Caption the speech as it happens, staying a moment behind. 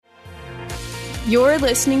You're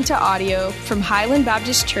listening to audio from Highland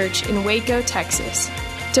Baptist Church in Waco, Texas.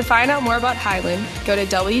 To find out more about Highland, go to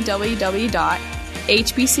www.hbcwaco.org.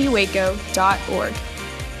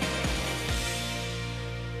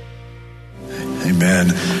 Amen.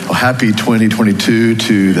 Well, happy 2022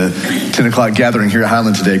 to the 10 o'clock gathering here at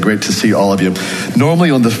Highland today. Great to see all of you. Normally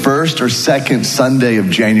on the first or second Sunday of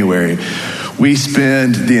January, we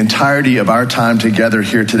spend the entirety of our time together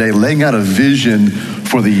here today laying out a vision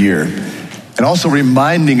for the year and also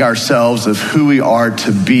reminding ourselves of who we are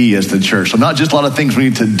to be as the church. So not just a lot of things we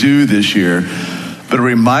need to do this year, but a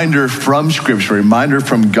reminder from Scripture, a reminder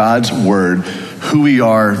from God's Word, who we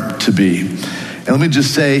are to be. And let me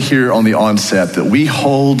just say here on the onset that we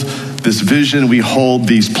hold this vision, we hold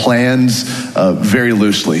these plans very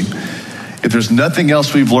loosely. If there's nothing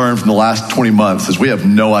else we've learned from the last 20 months is we have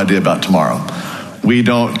no idea about tomorrow. We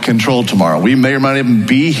don't control tomorrow. We may or might not even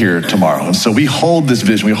be here tomorrow. And so we hold this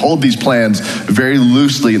vision, we hold these plans very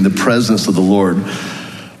loosely in the presence of the Lord.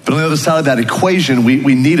 But on the other side of that equation,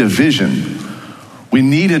 we need a vision. We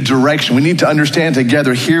need a direction. We need to understand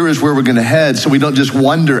together, here is where we're going to head, so we don't just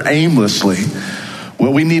wander aimlessly.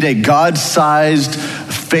 Well, we need a God-sized,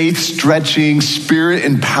 faith-stretching,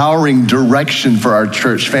 spirit-empowering direction for our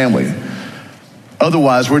church family.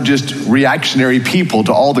 Otherwise, we're just reactionary people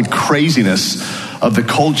to all the craziness of the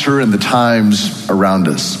culture and the times around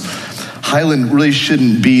us. Highland really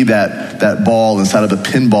shouldn't be that ball inside of a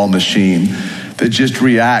pinball machine that just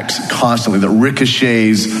reacts constantly, that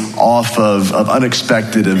ricochets off of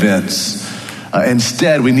unexpected events.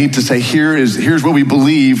 Instead, we need to say, here's where we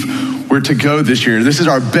believe we're to go this year. This is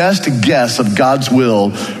our best guess of God's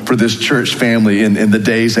will for this church family in the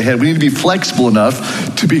days ahead. We need to be flexible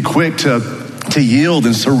enough to be quick to yield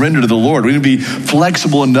and surrender to the Lord. We need to be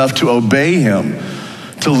flexible enough to obey Him,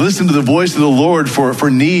 to listen to the voice of the Lord for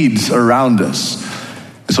needs around us.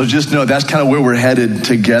 So just know that's kind of where we're headed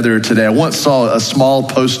together today. I once saw a small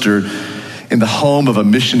poster in the home of a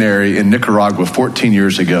missionary in Nicaragua 14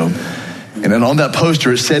 years ago. And then on that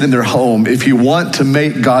poster, it said in their home, if you want to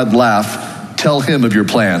make God laugh, tell Him of your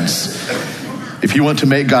plans. If you want to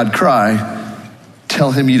make God cry,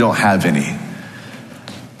 tell Him you don't have any.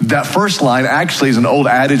 That first line actually is an old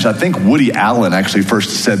adage. I think Woody Allen actually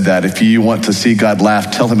first said that. If you want to see God laugh,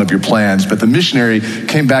 tell Him of your plans. But the missionary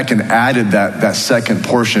came back and added that second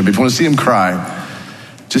portion. But if you want to see Him cry,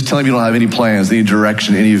 just tell Him you don't have any plans, any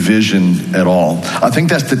direction, any vision at all. I think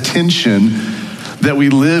that's the tension that we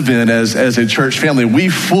live in as a church family. We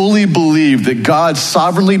fully believe that God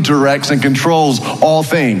sovereignly directs and controls all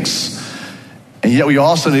things. And yet we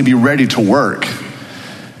also need to be ready to work,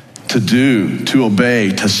 to do, to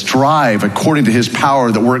obey, to strive according to His power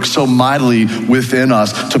that works so mightily within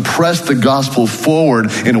us, to press the gospel forward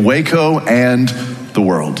in Waco and the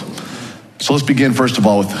world. So let's begin first of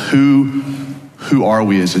all with who are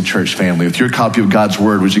we as a church family? With your copy of God's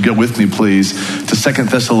Word, would you go with me please to 2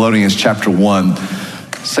 Thessalonians chapter 1.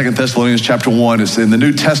 2 Thessalonians chapter 1 is in the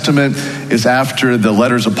New Testament. It's after the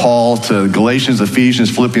letters of Paul to Galatians,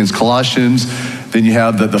 Ephesians, Philippians, Colossians. Then you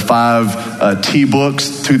have the five T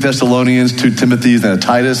books, 2 Thessalonians, 2 Timothys, and a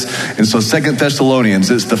Titus. And so 2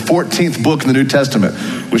 Thessalonians, it's the 14th book in the New Testament,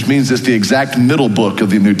 which means it's the exact middle book of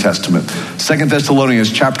the New Testament. 2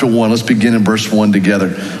 Thessalonians chapter 1, let's begin in verse 1 together.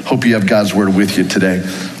 Hope you have God's Word with you today.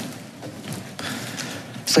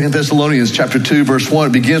 2 Thessalonians chapter 2, verse 1,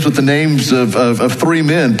 it begins with the names of three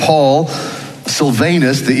men, Paul,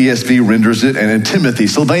 Silvanus, the ESV renders it, and Timothy.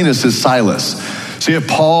 Silvanus is Silas. So you have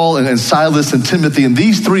Paul and Silas and Timothy, and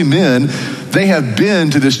these three men, they have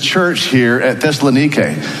been to this church here at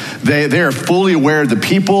Thessaloniki. They are fully aware of the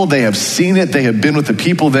people. They have seen it. They have been with the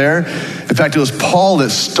people there. In fact, it was Paul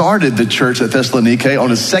that started the church at Thessaloniki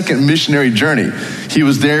on his second missionary journey. He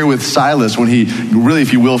was there with Silas when he really,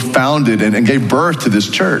 if you will, founded and gave birth to this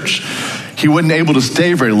church. He wasn't able to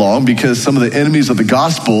stay very long because some of the enemies of the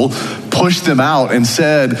gospel pushed them out and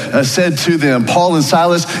said to them, Paul and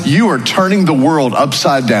Silas, you are turning the world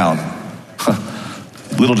upside down.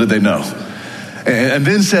 Little did they know. And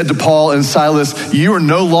then said to Paul and Silas, you are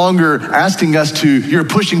no longer asking us you're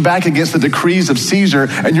pushing back against the decrees of Caesar,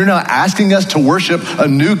 and you're now asking us to worship a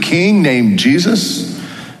new king named Jesus?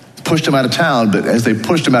 Pushed him out of town, but as they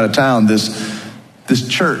pushed him out of town, this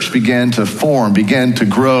church began to form, began to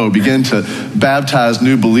grow, began to baptize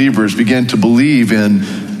new believers, began to believe in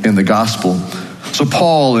the gospel. So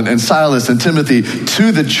Paul and Silas and Timothy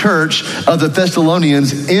to the church of the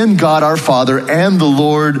Thessalonians in God our Father and the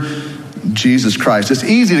Lord Jesus Christ. It's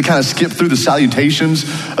easy to kind of skip through the salutations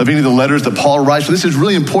of any of the letters that Paul writes, but this is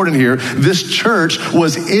really important here. This church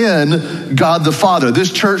was in God the Father.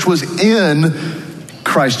 This church was in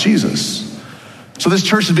Christ Jesus. So this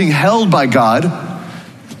church is being held by God.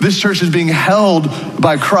 This church is being held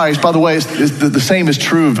by Christ. By the way, the same is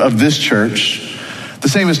true of this church. The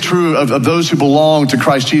same is true of those who belong to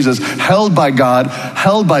Christ Jesus, held by God,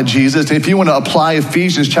 held by Jesus. And if you want to apply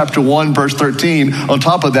Ephesians chapter 1, verse 13, on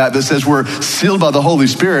top of that says we're sealed by the Holy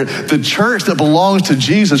Spirit, the church that belongs to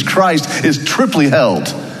Jesus Christ is triply held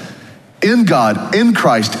in God, in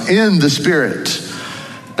Christ, in the Spirit.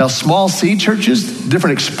 Now, small C churches,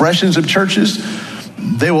 different expressions of churches,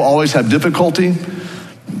 they will always have difficulty.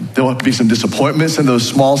 There will be some disappointments in those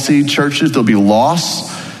small C churches. There'll be loss.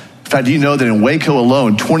 In fact, do you know that in Waco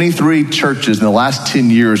alone, 23 churches in the last 10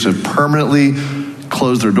 years have permanently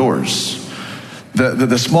closed their doors?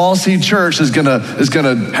 The small C church is gonna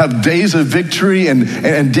have days of victory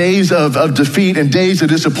and days of defeat and days of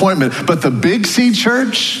disappointment. But the big C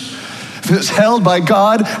church that's held by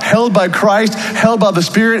God, held by Christ, held by the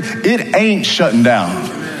Spirit, it ain't shutting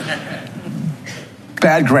down.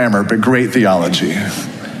 Bad grammar, but great theology.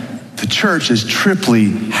 The church is triply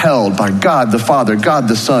held by God the Father, God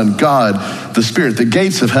the Son, God the Spirit. The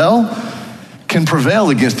gates of hell can prevail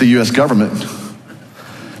against the U.S. government.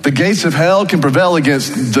 The gates of hell can prevail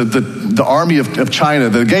against the army of China.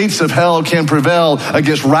 The gates of hell can prevail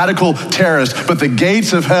against radical terrorists, but the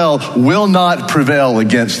gates of hell will not prevail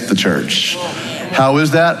against the church. How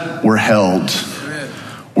is that? We're held.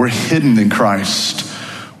 We're hidden in Christ.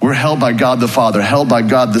 We're held by God the Father, held by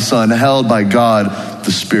God the Son, held by God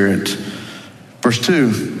the Spirit. Verse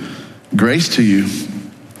 2, grace to you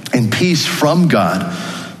and peace from God.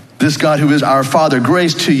 This God who is our Father,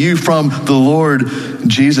 grace to you from the Lord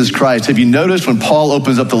Jesus Christ. Have you noticed when Paul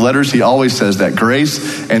opens up the letters, he always says that,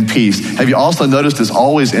 grace and peace. Have you also noticed it's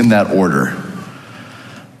always in that order?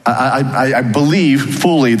 I believe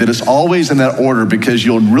fully that it's always in that order because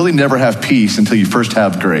you'll really never have peace until you first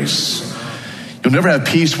have grace. You'll never have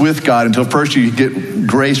peace with God until first you get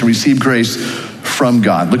grace and receive grace from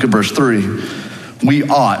God. Look at verse 3. We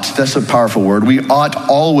ought, that's a powerful word, we ought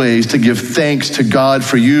always to give thanks to God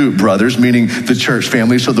for you, brothers, meaning the church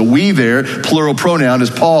family. So the we there, plural pronoun, is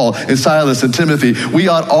Paul and Silas and Timothy. We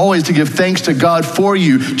ought always to give thanks to God for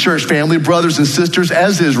you, church family, brothers and sisters,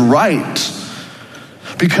 as is right,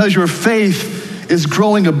 because your faith is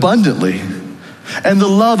growing abundantly. And the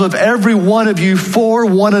love of every one of you for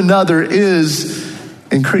one another is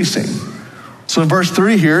increasing. So in verse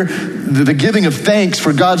 3 here, the giving of thanks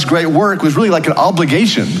for God's great work was really like an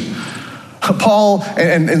obligation. Paul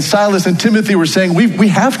and Silas and Timothy were saying, we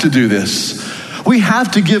have to do this. We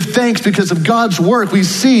have to give thanks because of God's work. We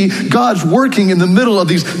see God's working in the middle of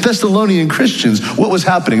these Thessalonian Christians. What was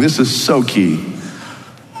happening? This is so key.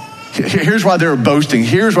 Here's why they were boasting.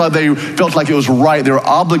 Here's why they felt like it was right. They were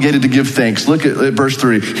obligated to give thanks. Look at verse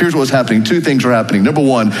 3. Here's what was happening. Two things were happening. Number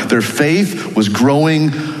one, their faith was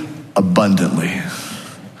growing abundantly.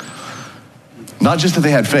 Not just that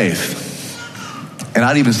they had faith. And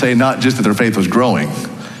I'd even say not just that their faith was growing,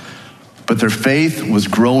 but their faith was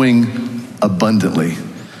growing abundantly.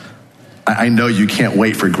 I know you can't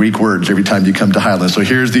wait for Greek words every time you come to Highland. So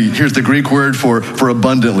here's the Greek word for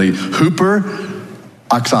abundantly. Huper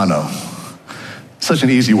oxano. Such an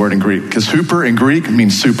easy word in Greek, because huper in Greek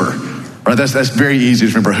means super. Right? That's very easy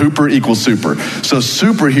to remember. Huper equals super. So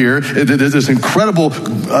super here is this incredible,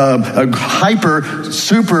 hyper,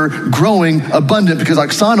 super, growing, abundant, because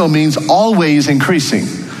oxano means always increasing.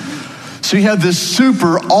 So you have this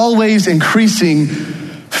super, always increasing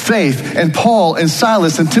faith. And Paul and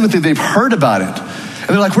Silas and Timothy, they've heard about it. And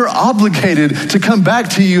they're like, we're obligated to come back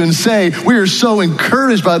to you and say, we are so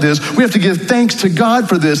encouraged by this. We have to give thanks to God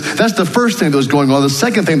for this. That's the first thing that was going on. The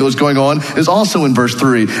second thing that was going on is also in verse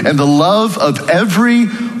 3. And the love of every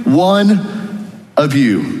one of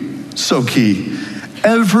you. So key.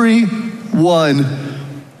 Every one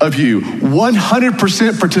of you.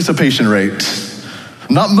 100% participation rate.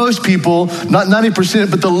 Not most people, not 90%,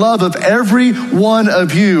 but the love of every one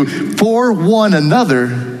of you for one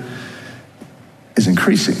another is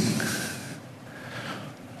increasing.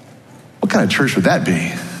 What kind of church would that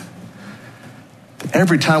be?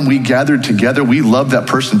 Every time we gather together, we love that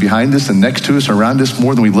person behind us and next to us, around us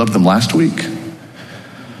more than we loved them last week.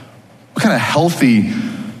 What kind of healthy,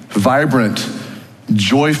 vibrant,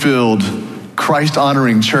 joy-filled,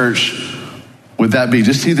 Christ-honoring church would that be?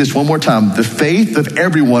 Just see this one more time. The faith of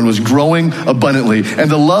everyone was growing abundantly,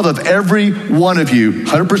 and the love of every one of you,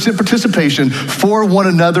 100% participation for one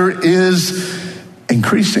another, is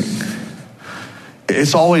increasing.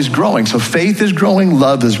 It's always growing. So faith is growing,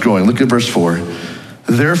 love is growing. Look at verse 4.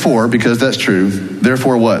 Therefore, because that's true,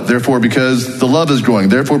 therefore what? Therefore, because the love is growing.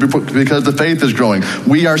 Therefore, because the faith is growing.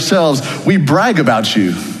 We ourselves, we brag about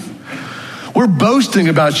you. We're boasting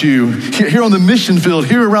about you here on the mission field,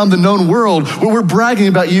 here around the known world, where we're bragging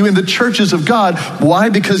about you in the churches of God. Why?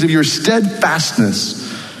 Because of your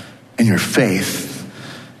steadfastness and your faith.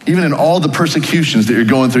 Even in all the persecutions that you're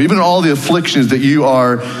going through, even in all the afflictions that you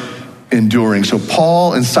are enduring. So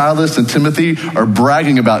Paul and Silas and Timothy are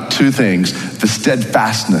bragging about two things: the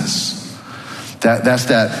steadfastness, that's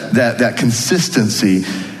that consistency,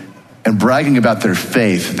 and bragging about their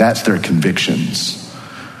faith, that's their convictions.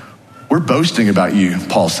 We're boasting about you,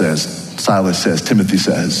 Paul says, Silas says, Timothy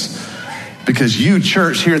says, because you,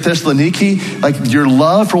 church here at Thessaloniki, like your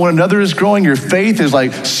love for one another is growing, your faith is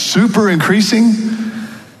like super increasing,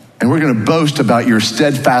 and we're going to boast about your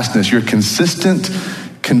steadfastness, your consistent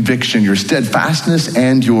conviction, your steadfastness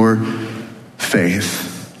and your faith.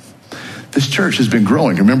 This church has been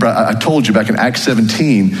growing. Remember, I told you back in Acts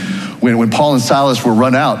 17, when Paul and Silas were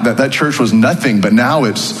run out, that church was nothing, but now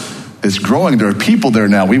it's growing. There are people there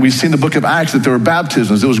now. We've seen the book of Acts that there were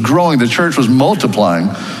baptisms. It was growing. The church was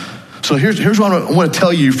multiplying. So here's what I want to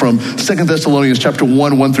tell you from 2 Thessalonians chapter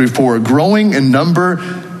 1:1-4. Growing in number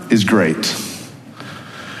is great.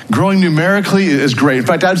 Growing numerically is great. In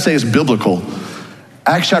fact, I'd say it's biblical.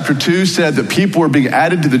 Acts chapter 2 said that people were being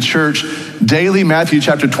added to the church daily. Matthew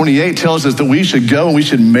chapter 28 tells us that we should go and we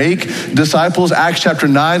should make disciples. Acts chapter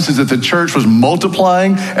 9 says that the church was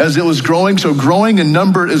multiplying as it was growing. So growing in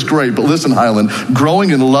number is great. But listen, Highland, growing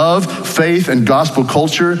in love, faith, and gospel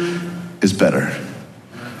culture is better.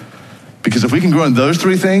 Because if we can grow in those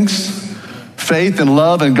three things, faith and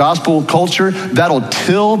love and gospel culture, that'll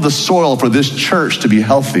till the soil for this church to be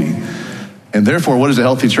healthy. And therefore, what does a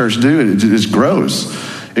healthy church do? It just grows.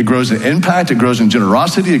 It grows in impact. It grows in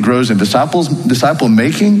generosity. It grows in disciple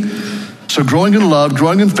making. So growing in love,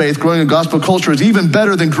 growing in faith, growing in gospel culture is even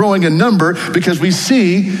better than growing in number, because we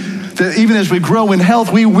see that even as we grow in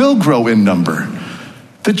health, we will grow in number.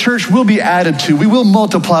 The church will be added to. We will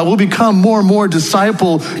multiply. We'll become more and more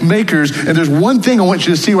disciple makers. And there's one thing I want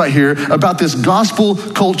you to see right here about this gospel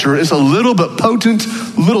culture. It's a little but potent,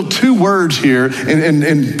 little two words here.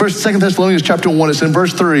 In 2 Thessalonians chapter 1, it's in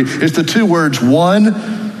verse 3. It's the two words, one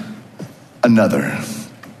another.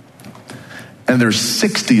 And there's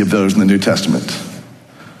 60 of those in the New Testament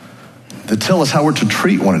that tell us how we're to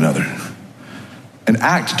treat one another and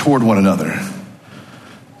act toward one another.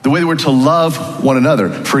 The way that we're to love one another,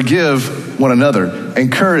 forgive one another,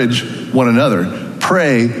 encourage one another,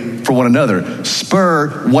 pray for one another,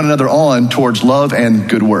 spur one another on towards love and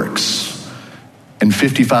good works. And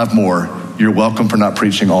 55 more. You're welcome for not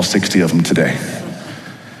preaching all 60 of them today.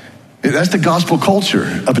 That's the gospel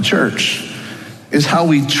culture of a church, is how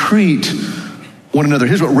we treat one another.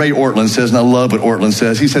 Here's what Ray Ortlund says, and I love what Ortlund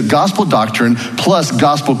says. He said, gospel doctrine plus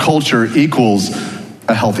gospel culture equals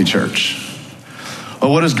a healthy church.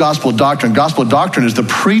 Well, what is gospel doctrine? Gospel doctrine is the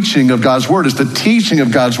preaching of God's word. It's the teaching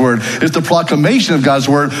of God's word. It's the proclamation of God's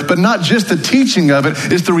word, but not just the teaching of it.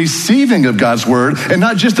 It's the receiving of God's word, and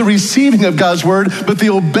not just the receiving of God's word, but the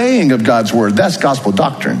obeying of God's word. That's gospel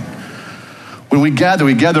doctrine. When we gather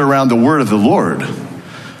around the word of the Lord.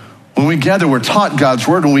 When we gather, we're taught God's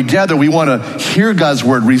word. When we gather, we want to hear God's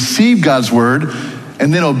word, receive God's word,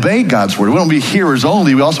 and then obey God's word. We don't want to be hearers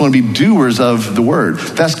only. We also want to be doers of the word.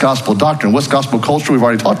 That's gospel doctrine. What's gospel culture? We've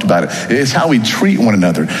already talked about it. It's how we treat one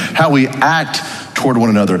another, how we act toward one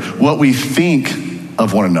another, what we think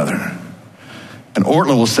of one another. And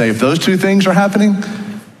Ortlund will say, if those two things are happening,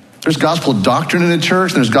 there's gospel doctrine in the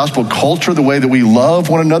church, there's gospel culture, the way that we love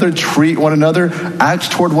one another, treat one another,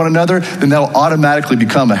 act toward one another, then that'll automatically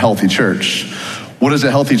become a healthy church. What does a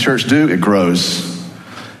healthy church do? It grows,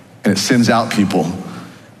 and it sends out people.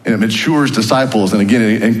 And it matures disciples, and again,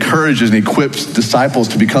 it encourages and equips disciples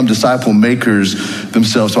to become disciple makers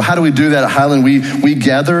themselves. So how do we do that at Highland? We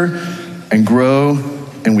gather and grow,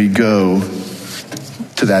 and we go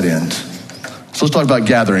to that end. So let's talk about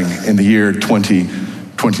gathering in the year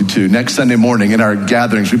 2022. Next Sunday morning in our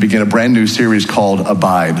gatherings, we begin a brand new series called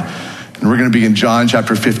Abide. And we're going to be in John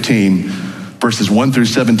chapter 15, verses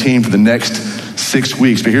 1-17 for the next 6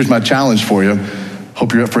 weeks. But here's my challenge for you.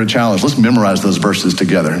 Hope you're up for a challenge. Let's memorize those verses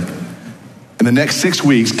together. In the next 6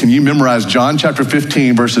 weeks, can you memorize John chapter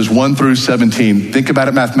 15, verses 1-17? Think about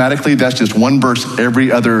it mathematically. That's just one verse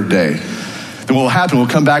every other day. Then what will happen, we'll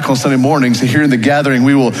come back on Sunday mornings, and here in the gathering,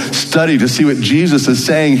 we will study to see what Jesus is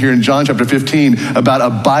saying here in John chapter 15 about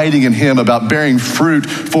abiding in him, about bearing fruit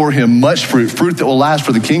for him, much fruit that will last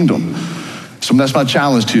for the kingdom. So that's my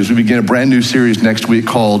challenge to you as we begin a brand new series next week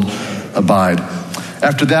called Abide.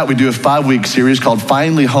 After that, we do a 5-week series called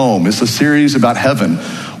Finally Home. It's a series about heaven.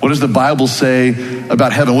 What does the Bible say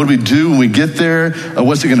about heaven? What do we do when we get there?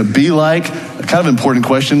 What's it going to be like? A kind of important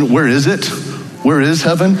question. Where is it? Where is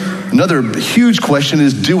heaven? Another huge question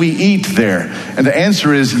is, do we eat there? And the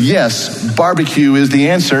answer is yes, barbecue is the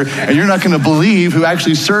answer. And you're not going to believe who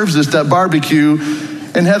actually serves us that barbecue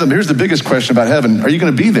in heaven. Here's the biggest question about heaven. Are you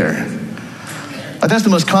going to be there? That's the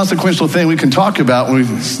most consequential thing we can talk about when we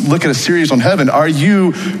look at a series on heaven. Are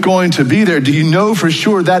you going to be there? Do you know for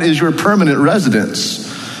sure that is your permanent residence?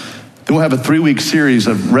 Then we'll have a 3-week series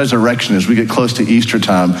of resurrection as we get close to Easter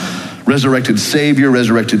time. Resurrected Savior,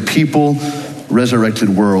 resurrected people, resurrected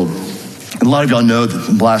world. And a lot of y'all know that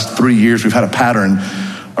in the last 3 years we've had a pattern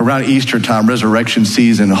around Easter time, resurrection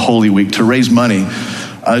season, Holy Week, to raise money,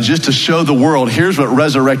 just to show the world, here's what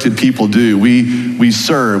resurrected people do. We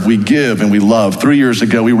serve, we give, and we love. 3 years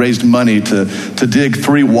ago, we raised money to dig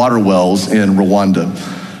 3 water wells in Rwanda.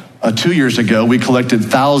 2 years ago, we collected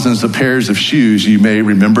thousands of pairs of shoes. You may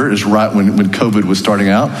remember, it's right when COVID was starting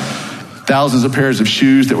out. Thousands of pairs of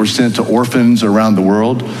shoes that were sent to orphans around the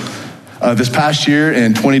world. This past year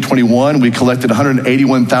in 2021, we collected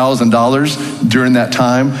 $181,000 during that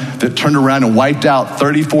time that turned around and wiped out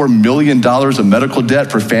 $34 million of medical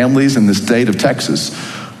debt for families in the state of Texas.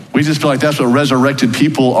 We just feel like that's what resurrected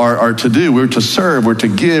people are to do. We're to serve, we're to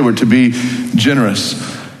give, we're to be generous.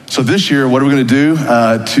 So this year, what are we going to do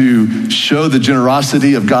to show the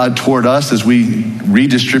generosity of God toward us as we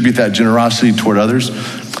redistribute that generosity toward others?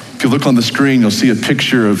 If you look on the screen, you'll see a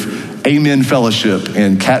picture of Amen Fellowship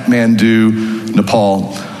in Kathmandu,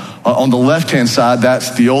 Nepal. On the left-hand side,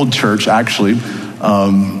 that's the old church, actually.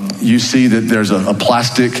 You see that there's a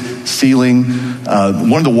plastic ceiling.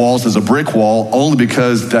 One of the walls is a brick wall, only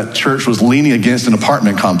because that church was leaning against an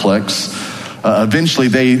apartment complex. Eventually,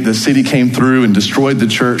 the city came through and destroyed the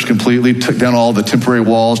church completely, took down all the temporary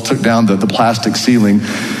walls, took down the plastic ceiling.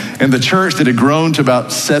 And the church that had grown to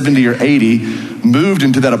about 70 or 80 moved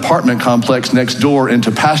into that apartment complex next door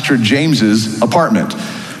into Pastor James's apartment.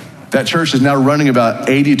 That church is now running about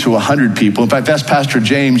 80 to 100 people. In fact, that's Pastor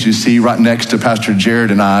James you see right next to Pastor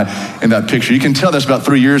Jared and I in that picture. You can tell that's about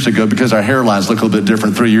 3 years ago because our hairlines look a little bit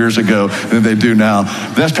different 3 years ago than they do now.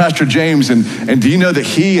 But that's Pastor James. And do you know that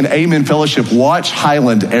he and Amen Fellowship watch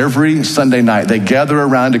Highland every Sunday night? They gather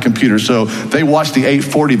around a computer. So they watched the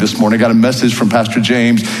 8:40 this morning. I got a message from Pastor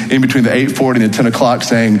James in between the 8:40 and the 10 o'clock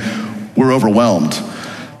saying, we're overwhelmed.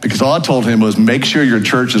 Because all I told him was, make sure your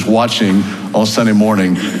church is watching on Sunday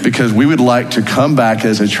morning, because we would like to come back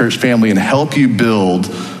as a church family and help you build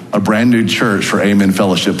a brand new church for Amen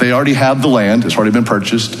Fellowship. They already have the land. It's already been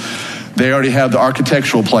purchased. They already have the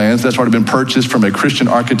architectural plans. That's already been purchased from a Christian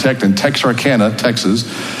architect in Texarkana, Texas.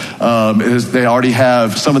 They already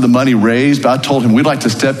have some of the money raised, but I told him we'd like to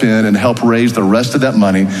step in and help raise the rest of that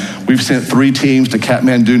money. We've sent 3 teams to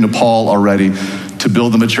Kathmandu, Nepal already to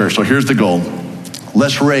build them a church. So here's the goal.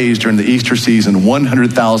 Let's raise during the Easter season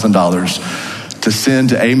 $100,000 to send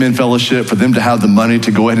to Amen Fellowship for them to have the money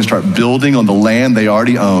to go ahead and start building on the land they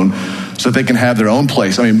already own so that they can have their own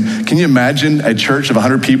place. I mean, can you imagine a church of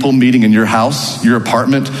 100 people meeting in your house, your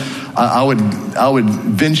apartment? I would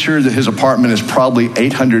venture that his apartment is probably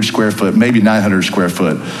 800 square foot, maybe 900 square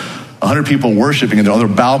foot. 100 people worshiping on their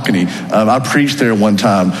balcony. I preached there one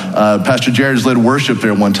time. Pastor Jared's led worship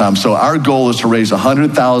there one time. So our goal is to raise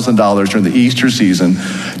 $100,000 during the Easter season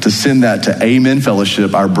to send that to Amen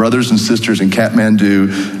Fellowship, our brothers and sisters in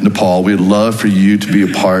Kathmandu, Nepal. We'd love for you to be a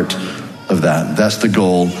part of that. That's the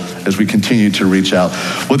goal as we continue to reach out.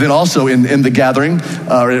 Well, then also in the gathering,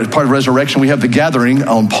 part of Resurrection, we have the gathering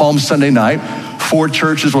on Palm Sunday night. 4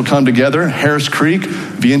 churches will come together: Harris Creek,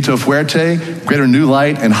 Viento Fuerte, Greater New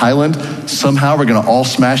Light, and Highland. Somehow we're going to all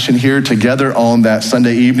smash in here together on that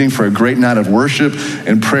Sunday evening for a great night of worship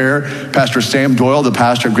and prayer. Pastor Sam Doyle, the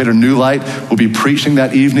pastor of Greater New Light, will be preaching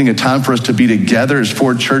that evening. A time for us to be together as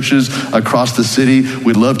 4 churches across the city.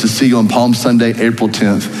 We'd love to see you on Palm Sunday, April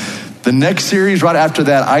 10th. The next series right after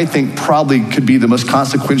that, I think probably could be the most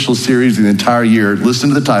consequential series of the entire year. Listen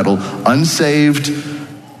to the title, Unsaved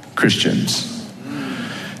Christians.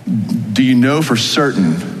 Do you know for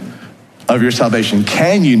certain of your salvation?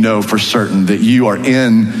 Can you know for certain that you are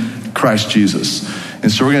in Christ Jesus?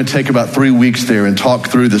 And so we're going to take about 3 weeks there and talk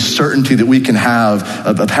through the certainty that we can have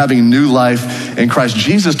of having new life in Christ.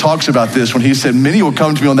 Jesus talks about this when he said, many will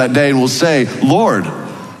come to me on that day and will say, Lord,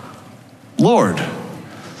 Lord,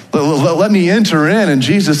 let me enter in. And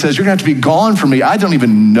Jesus says, you're going to have to be gone from me. I don't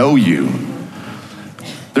even know you.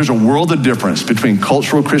 There's a world of difference between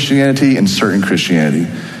cultural Christianity and certain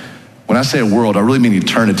Christianity. When I say a world, I really mean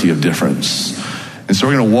eternity of difference. And so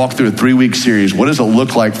we're going to walk through a 3-week series. What does it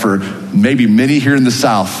look like for maybe many here in the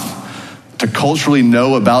South to culturally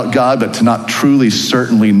know about God, but to not truly,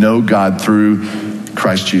 certainly know God through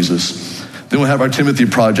Christ Jesus? Then we'll have our Timothy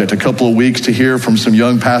Project, a couple of weeks to hear from some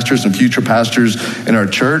young pastors and future pastors in our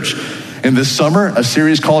church. And this summer, a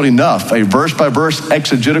series called Enough, a verse-by-verse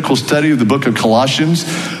exegetical study of the book of Colossians.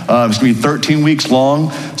 It's going to be 13 weeks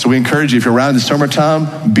long. So we encourage you, if you're around in the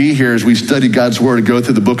summertime, be here as we study God's word and go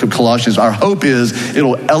through the book of Colossians. Our hope is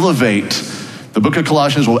the book of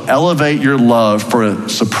Colossians will elevate your love for a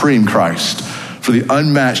supreme Christ, for the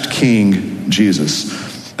unmatched King,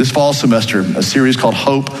 Jesus. This fall semester, a series called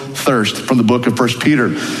Hope, Thirst from the book of 1 Peter.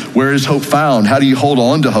 Where is hope found? How do you hold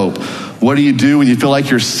on to hope? What do you do when you feel like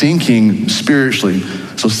you're sinking spiritually?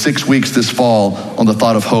 So 6 weeks this fall on the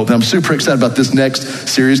thought of hope. And I'm super excited about this next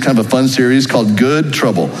series, kind of a fun series called Good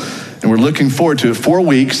Trouble. And we're looking forward to it. 4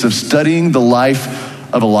 weeks of studying the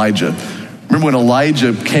life of Elijah. Remember when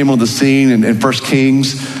Elijah came on the scene in 1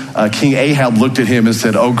 Kings, King Ahab looked at him and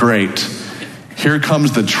said, "Oh great, here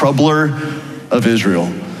comes the troubler of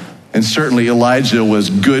Israel." And certainly Elijah was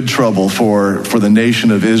good trouble for the nation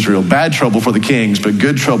of Israel. Bad trouble for the kings, but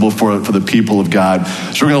good trouble for the people of God.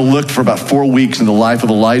 So we're going to look for about 4 weeks in the life of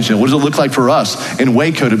Elijah. What does it look like for us in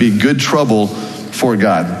Waco to be good trouble for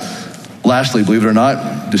God? Lastly, believe it or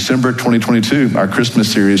not, December 2022, our Christmas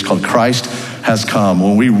series called Christ Has Come,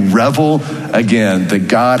 when we revel again that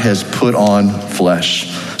God has put on flesh.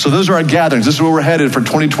 So those are our gatherings. This is where we're headed for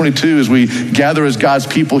 2022 as we gather as God's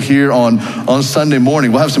people here on Sunday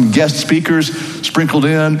morning. We'll have some guest speakers sprinkled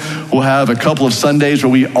in. We'll have a couple of Sundays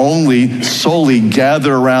where we solely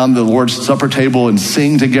gather around the Lord's Supper table and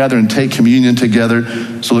sing together and take communion together.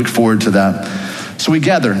 So look forward to that. So we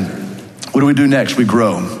gather. What do we do next? We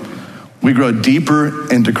grow. We grow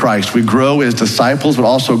deeper into Christ. We grow as disciples, but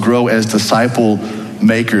also grow as disciple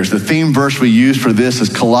makers. The theme verse we use for this is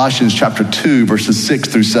Colossians chapter 2, verses 6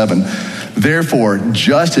 through 7. Therefore,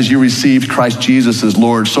 just as you received Christ Jesus as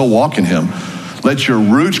Lord, so walk in him. Let your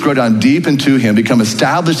roots grow down deep into him, become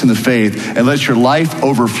established in the faith, and let your life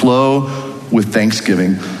overflow with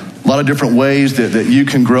thanksgiving. A lot of different ways that you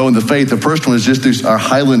can grow in the faith. The first one is just through our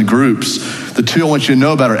Highland groups. The two I want you to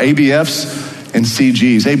know about are ABFs and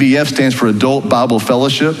CGs. ABF stands for Adult Bible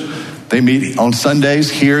Fellowship. They meet on Sundays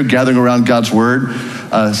here, gathering around God's word.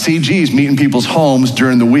 CGs meet in people's homes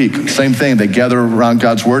during the week. Same thing, they gather around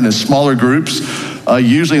God's word in smaller groups.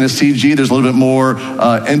 Usually in a CG, there's a little bit more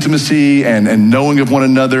intimacy and knowing of one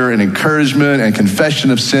another and encouragement and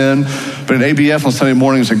confession of sin. But in ABF on Sunday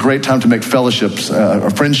morning, it's a great time to make fellowships, or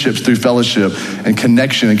friendships through fellowship and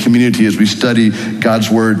connection and community as we study God's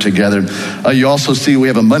word together. You also see we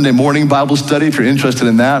have a Monday morning Bible study. If you're interested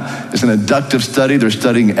in that, it's an inductive study. They're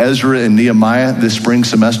studying Ezra and Nehemiah this spring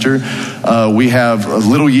semester. We have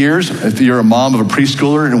little years. If you're a mom of a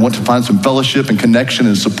preschooler and want to find some fellowship and connection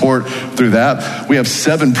and support through that, we have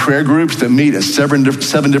 7 prayer groups that meet at 7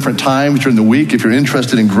 different times during the week if you're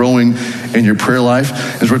interested in growing in your prayer life.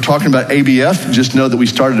 As we're talking about ABF, just know that we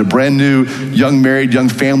started a brand new young married, young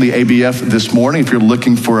family ABF this morning. If you're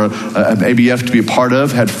looking for an ABF to be a part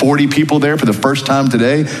of, had 40 people there for the first time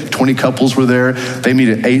today. 20 couples were there. They meet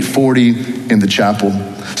at 8:40 in the chapel.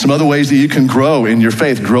 Some other ways that you can grow in your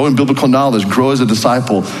faith, grow in biblical knowledge, grow as a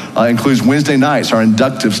disciple, includes Wednesday nights, our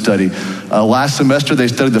inductive study. Last semester, they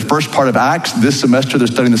studied the first part of Acts. This semester, they're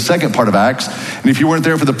studying the second part of Acts. And if you weren't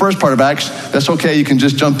there for the first part of Acts, that's okay. You can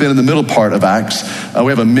just jump in the middle part of Acts. We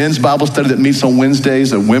have a men's Bible study that meets on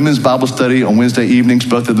Wednesdays, a women's Bible study on Wednesday evenings,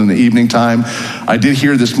 both of them in the evening time. I did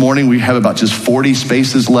hear this morning we have about just 40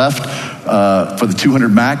 spaces left for the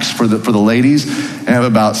 200 max for the ladies, and have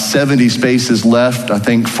about 70 spaces left, I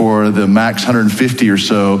think, for the max 150 or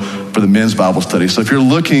so for the men's Bible study. So if you're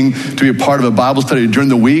looking to be a part of a Bible study during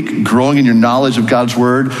the week, growing in your knowledge of God's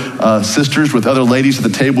word, sisters with other ladies at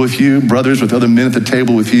the table with you, brothers with other men at the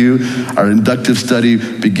table with you, our inductive study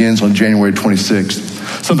begins on January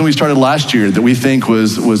 26th. Something we started last year that we think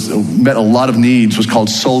met a lot of needs was called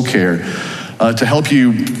Soul Care, to help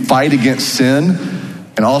you fight against sin,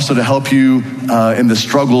 and also to help you in the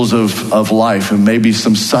struggles of life and maybe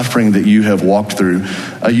some suffering that you have walked through.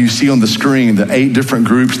 You see on the screen the 8 different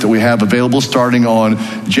groups that we have available starting on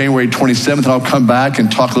January 27th. And I'll come back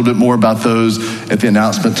and talk a little bit more about those at the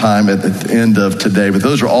announcement time at the end of today. But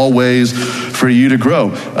those are all ways for you to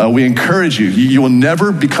grow. We encourage you. You will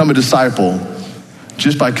never become a disciple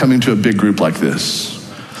just by coming to a big group like this.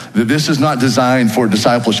 This is not designed for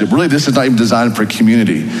discipleship. Really, this is not even designed for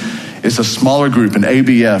community. It's a smaller group, an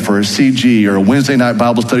ABF or a CG or a Wednesday night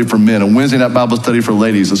Bible study for men, a Wednesday night Bible study for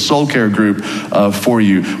ladies, a soul care group for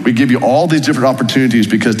you. We give you all these different opportunities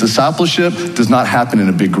because discipleship does not happen in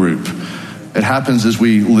a big group. It happens as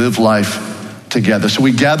we live life together. So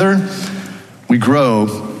we gather, we grow,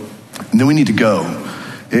 and then we need to go.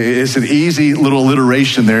 It's an easy little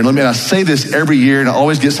alliteration there. And I say this every year, and I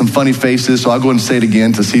always get some funny faces, so I'll go and say it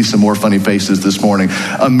again to see some more funny faces this morning.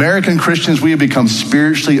 American Christians, we have become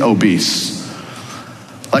spiritually obese.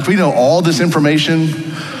 Like, we know all this information.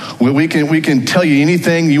 We can tell you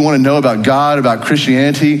anything you want to know about God, about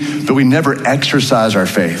Christianity, but we never exercise our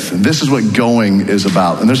faith. And this is what going is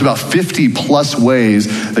about. And there's about 50 plus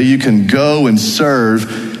ways that you can go and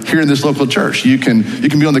serve here in this local church. You can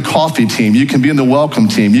be on the coffee team. You can be in the welcome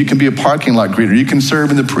team. You can be a parking lot greeter. You can serve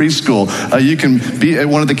in the preschool. You can be at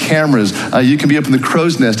one of the cameras. You can be up in the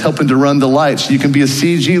crow's nest helping to run the lights. You can be a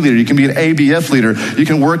CG leader. You can be an ABF leader. You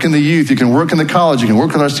can work in the youth. You can work in the college. You can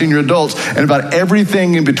work with our senior adults, and about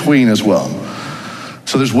everything in between as well.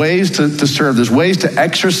 So there's ways to serve. There's ways to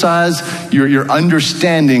exercise your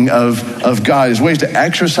understanding of God. There's ways to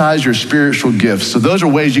exercise your spiritual gifts. So those are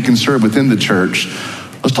ways you can serve within the church.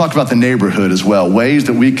 Let's talk about the neighborhood as well, ways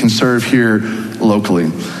that we can serve here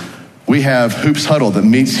locally. We have Hoops Huddle that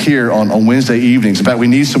meets here on Wednesday evenings. In fact, we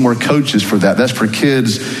need some more coaches for that. That's for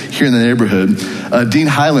kids here in the neighborhood. Dean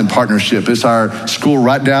Highland Partnership is our school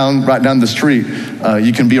right down the street.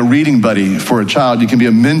 You can be a reading buddy for a child. You can be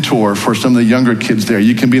a mentor for some of the younger kids there.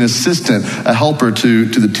 You can be an assistant, a helper to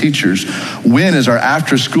the teachers. WIN is our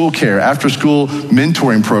after-school care, after-school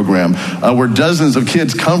mentoring program, where dozens of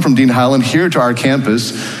kids come from Dean Highland here to our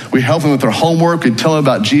campus. We help them with their homework. We tell them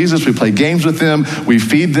about Jesus. We play games with them. We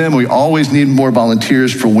feed them. We always need more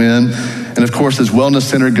volunteers for WIN. And of course, as Wellness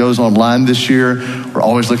Center goes online this year, we're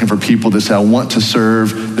always looking for people that say, I want to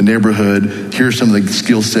serve the neighborhood. Here are some of the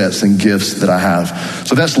skill sets and gifts that I have.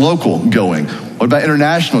 So that's local going. What about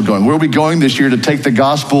international going? Where are we going this year to take the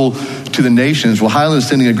gospel to the nations? Well, Highland is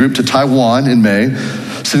sending a group to Taiwan in May,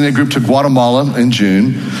 sending a group to Guatemala in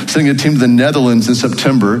June, sending a team to the Netherlands in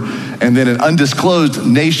September, and then an undisclosed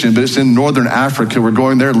nation, but it's in Northern Africa. We're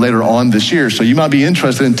going there later on this year. So you might be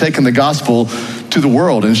interested in taking the gospel to the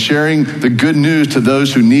world and sharing the good news to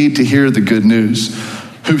those who need to hear the good news.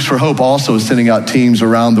 Hoops for Hope also is sending out teams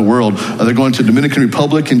around the world. They're going to Dominican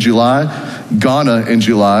Republic in July, Ghana in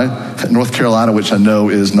July, North Carolina, which I know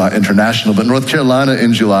is not international, but North Carolina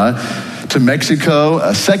in July, to Mexico,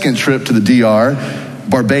 a second trip to the DR,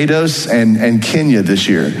 Barbados, and Kenya this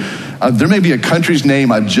year. There may be a country's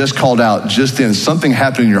name I just called out just then. Something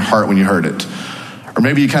happened in your heart when you heard it. Or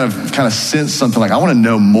maybe you kind of sense something like, I want to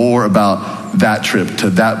know more about that trip to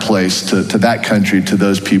that place, to that country, to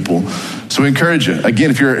those people. So we encourage you. Again,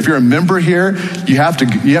 if you're a member here, you have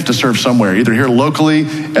to serve somewhere, either here locally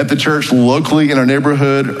at the church, locally in our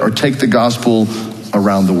neighborhood, or take the gospel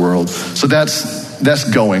around the world. So that's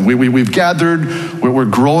going. We've gathered. We're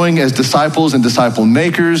growing as disciples and disciple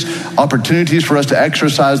makers. Opportunities for us to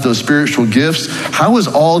exercise those spiritual gifts. How is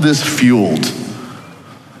all this fueled?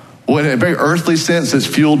 Well, in a very earthly sense, it's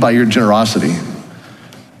fueled by your generosity.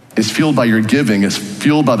 It's fueled by your giving. It's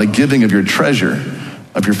fueled by the giving of your treasure,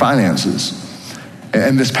 of your finances.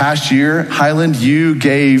 And this past year, Highland, you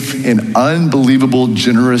gave in unbelievable,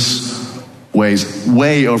 generous ways,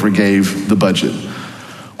 way overgave the budget,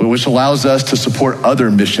 which allows us to support other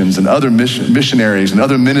missions and other missionaries and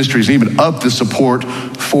other ministries, and even up the support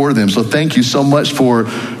for them. So thank you so much for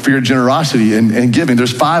your generosity and giving.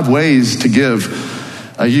 There's 5 ways to give.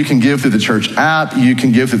 You can give through the church app. You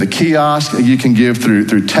can give through the kiosk. You can give through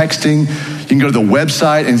texting. You can go to the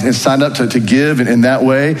website and sign up to give in that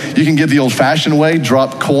way. You can give the old-fashioned way,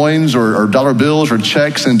 drop coins or dollar bills or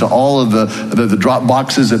checks into all of the drop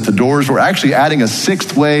boxes at the doors. We're actually adding a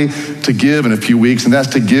 6th way to give in a few weeks, and that's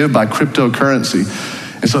to give by cryptocurrency.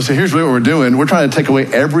 And so here's what we're doing. We're trying to take away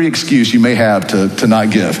every excuse you may have to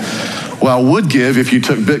not give. Well, I would give if you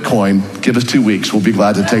took Bitcoin. Give us 2 weeks. We'll be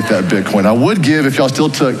glad to take that Bitcoin. I would give if y'all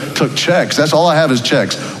still took checks. That's all I have is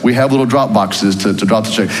checks. We have little drop boxes to drop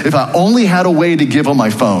the check. If I only had a way to give on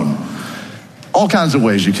my phone, all kinds of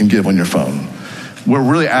ways you can give on your phone. We're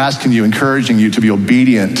really asking you, encouraging you to be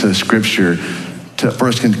obedient to Scripture, for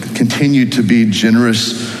us to continue to be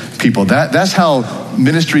generous people. That's how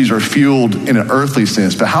ministries are fueled in an earthly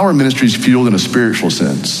sense. But how are ministries fueled in a spiritual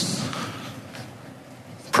sense?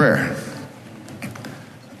 Prayer.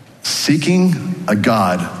 Seeking a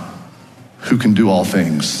God who can do all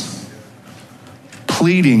things.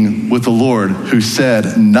 Pleading with the Lord who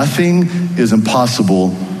said, nothing is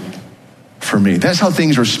impossible for me. That's how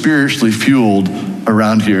things are spiritually fueled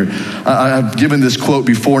around here. I've given this quote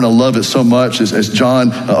before and I love it so much as John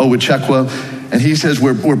Owachekwa. And he says,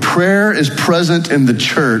 where prayer is present in the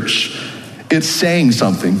church, it's saying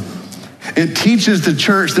something. It teaches the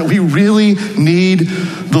church that we really need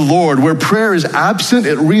the Lord. Where prayer is absent,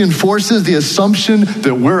 it reinforces the assumption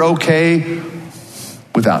that we're okay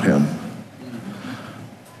without him.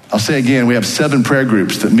 I'll say again, we have 7 prayer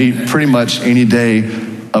groups that meet pretty much any day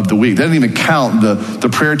of the week. That doesn't even count the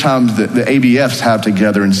prayer times that the ABFs have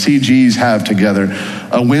together and CGs have together.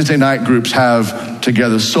 Wednesday night groups have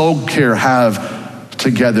together. Soul Care have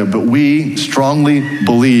together. But we strongly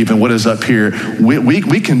believe in what is up here.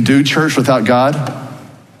 We can do church without God.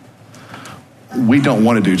 We don't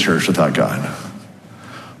want to do church without God.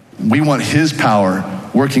 We want his power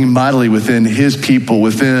working mightily within his people,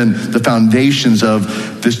 within the foundations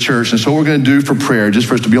of this church. And so what we're going to do for prayer, just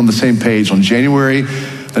for us to be on the same page, on January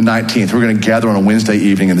the 19th, we're going to gather on a Wednesday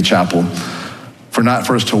evening in the chapel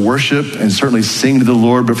for us to worship and certainly sing to the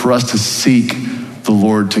Lord, but for us to seek the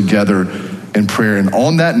Lord together in prayer. And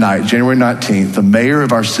on that night, January 19th, the mayor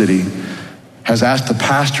of our city has asked the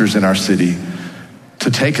pastors in our city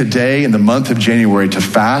to take a day in the month of January to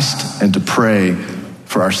fast and to pray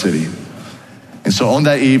for our city. And so on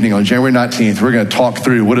that evening, on January 19th, we're going to talk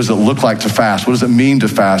through what does it look like to fast? What does it mean to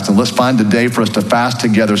fast? And let's find a day for us to fast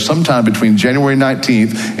together sometime between January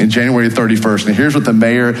 19th and January 31st. And here's what the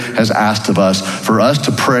mayor has asked of us: for us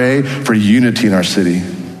to pray for unity in our city,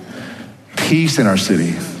 peace in our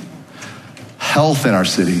city, health in our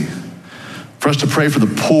city, for us to pray for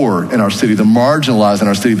the poor in our city, the marginalized in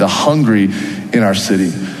our city, the hungry in our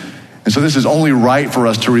city. And so this is only right for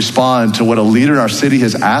us to respond to what a leader in our city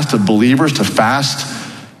has asked of believers, to fast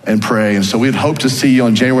and pray. And so we'd hope to see you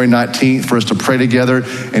on January 19th for us to pray together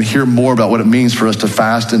and hear more about what it means for us to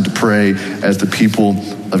fast and to pray as the people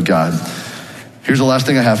of God. Here's the last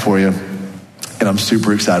thing I have for you, and I'm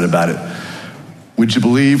super excited about it. Would you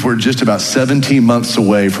believe we're just about 17 months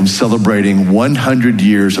away from celebrating 100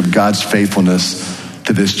 years of God's faithfulness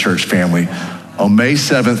to this church family? On May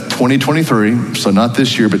 7th, 2023, so not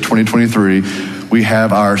this year, but 2023, we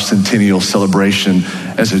have our centennial celebration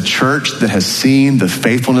as a church that has seen the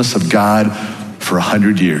faithfulness of God for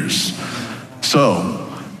 100 years.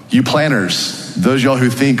 So, you planners, those of y'all who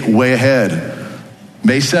think way ahead,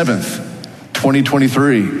 May 7th,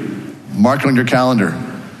 2023, mark it on your calendar.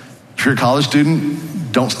 If you're a college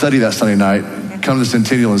student, don't study that Sunday night. Come to the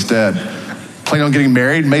centennial instead. Planning on getting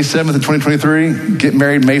married May 7th of 2023, get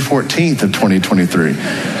married May 14th of 2023.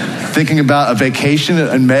 Thinking about a vacation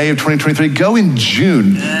in May of 2023, go in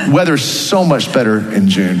June. Weather's so much better in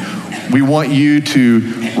June. We want you to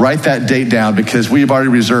write that date down because we've already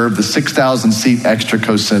reserved the 6,000 seat Extra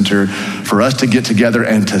Coast Center for us to get together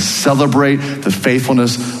and to celebrate the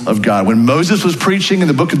faithfulness of God. When Moses was preaching in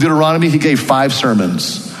the book of Deuteronomy, he gave 5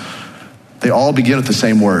 sermons. They all begin with the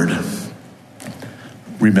same word: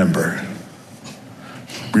 remember.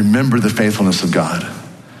 Remember the faithfulness of God.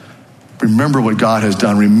 Remember what God has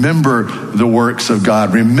done. Remember the works of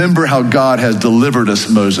God. Remember how God has delivered us,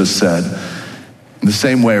 Moses said. In the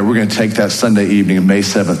same way, we're going to take that Sunday evening of May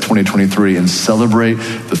 7th, 2023 and celebrate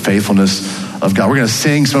the faithfulness of God. We're going to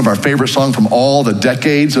sing some of our favorite songs from all the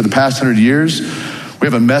decades of the past 100 years. We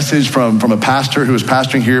have a message from a pastor who was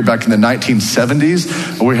pastoring here back in the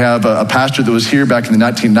 1970s. We have a pastor that was here back in the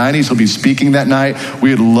 1990s. He'll be speaking that night. We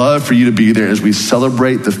would love for you to be there as we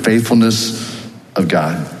celebrate the faithfulness of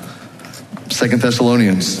God. 2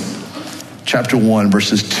 Thessalonians chapter 1,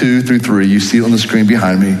 verses 2 through 3. You see it on the screen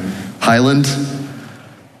behind me. Highland,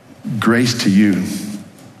 grace to you.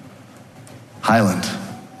 Highland,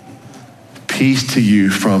 peace to you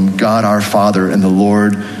from God our Father and the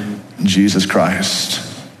Lord Jesus Christ.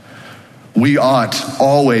 We ought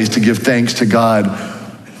always to give thanks to God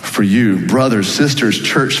for you, brothers, sisters,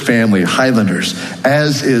 church family, Highlanders,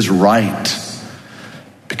 as is right,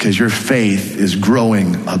 because your faith is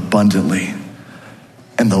growing abundantly.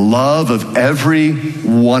 And the love of every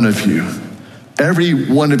one of you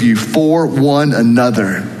for one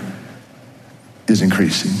another is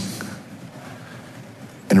increasing.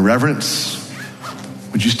 In reverence,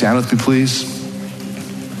 would you stand with me, please?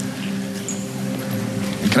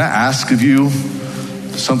 Can I ask of you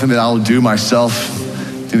something that I'll do myself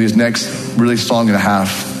through these next really song and a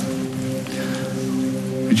half?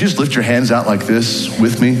 Would you just lift your hands out like this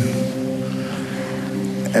with me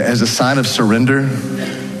as a sign of surrender?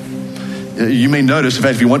 You may notice, in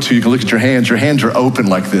fact, if you want to, you can look at your hands. Your hands are open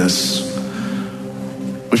like this,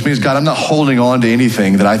 which means, God, I'm not holding on to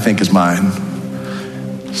anything that I think is mine.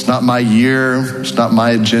 It's not my year. It's not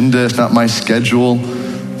my agenda. It's not my schedule.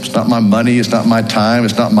 It's not my money. It's not my time.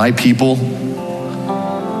 It's not my people.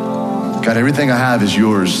 God, everything I have is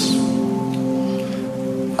yours.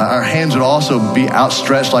 Our hands would also be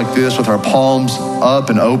outstretched like this with our palms up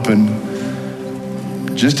and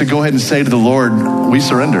open, just to go ahead and say to the Lord, we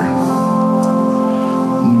surrender.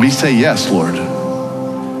 We say yes, Lord.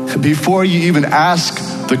 Before you even ask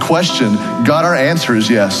the question, God, our answer is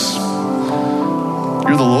yes.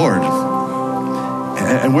 You're the Lord.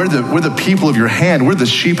 And we're the people of your hand. We're the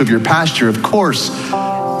sheep of your pasture. Of course,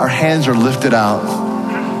 our hands are lifted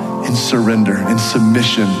out in surrender, in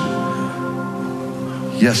submission.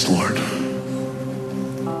 Yes, Lord.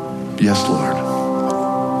 Yes, Lord.